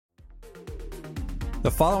The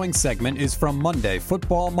following segment is from Monday,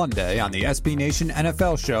 Football Monday on the SB Nation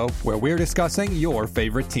NFL Show, where we're discussing your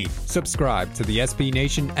favorite team. Subscribe to the SB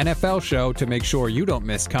Nation NFL Show to make sure you don't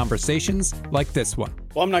miss conversations like this one.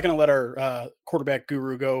 Well, I'm not going to let our quarterback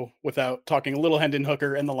guru go without talking a little Hendon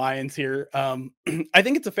Hooker and the Lions here. I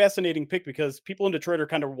think it's a fascinating pick because people in Detroit are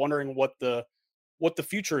kind of wondering what the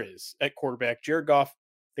future is at quarterback. Jared Goff,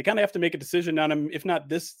 they kind of have to make a decision on him, if not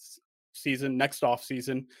this season, next off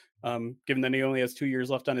season. Given that he only has 2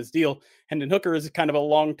 years left on his deal. Hendon Hooker is kind of a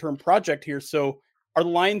long-term project here. So are the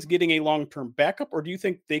Lions getting a long-term backup, or do you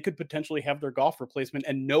think they could potentially have their Goff replacement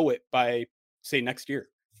and know it by, say, next year?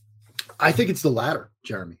 I think it's the latter,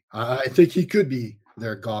 Jeremy. I think he could be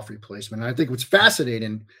their Goff replacement. And I think what's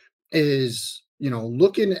fascinating is,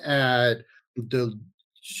 looking at the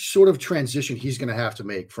sort of transition he's going to have to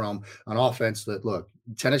make from an offense that, look,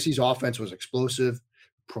 Tennessee's offense was explosive,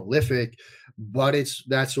 prolific, but it's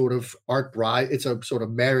that sort of it's a sort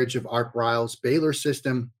of marriage of Art Briles' Baylor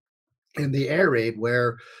system and the air raid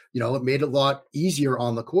where, it made it a lot easier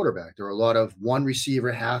on the quarterback. There were a lot of one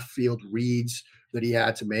receiver, half field reads that he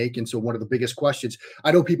had to make. And so one of the biggest questions,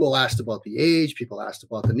 I know people asked about the age, people asked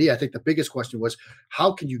about the knee. I think the biggest question was,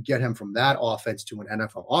 how can you get him from that offense to an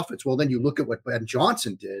NFL offense? Well, then you look at what Ben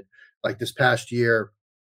Johnson did like this past year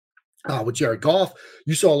with Jared Goff.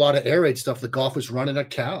 You saw a lot of air raid stuff that Goff was running at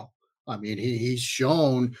Cal. I mean, he's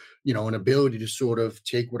shown, an ability to sort of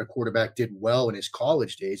take what a quarterback did well in his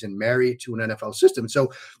college days and marry it to an NFL system.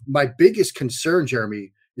 So my biggest concern,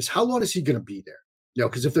 Jeremy, is how long is he going to be there?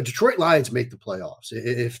 Because if the Detroit Lions make the playoffs,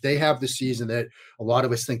 if they have the season that a lot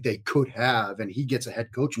of us think they could have, and he gets a head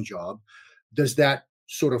coaching job, does that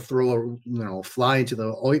sort of throw a fly into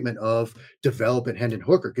the ointment of developing Hendon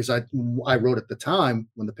Hooker? Because I wrote at the time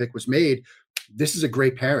when the pick was made, this is a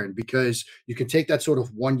great pairing because you can take that sort of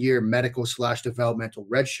 1 year medical / developmental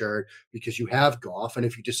red shirt because you have Goff. And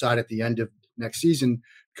if you decide at the end of next season,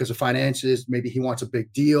 because of finances, maybe he wants a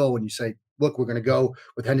big deal, and you say, look, we're going to go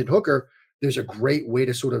with Hendon Hooker, there's a great way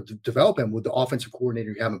to sort of develop him with the offensive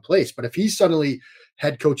coordinator you have in place. But if he's suddenly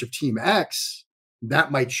head coach of Team X,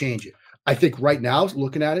 that might change it. I think right now,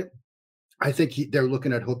 looking at it, I think they're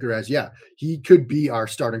looking at Hooker as, he could be our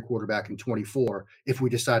starting quarterback in 24 if we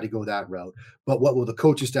decide to go that route. But what will the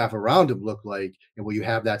coaching staff around him look like? And will you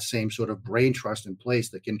have that same sort of brain trust in place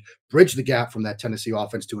that can bridge the gap from that Tennessee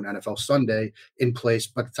offense to an NFL Sunday in place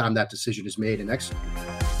by the time that decision is made and executed?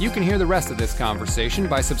 You can hear the rest of this conversation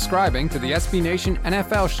by subscribing to the SB Nation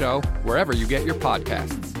NFL Show wherever you get your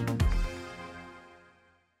podcasts.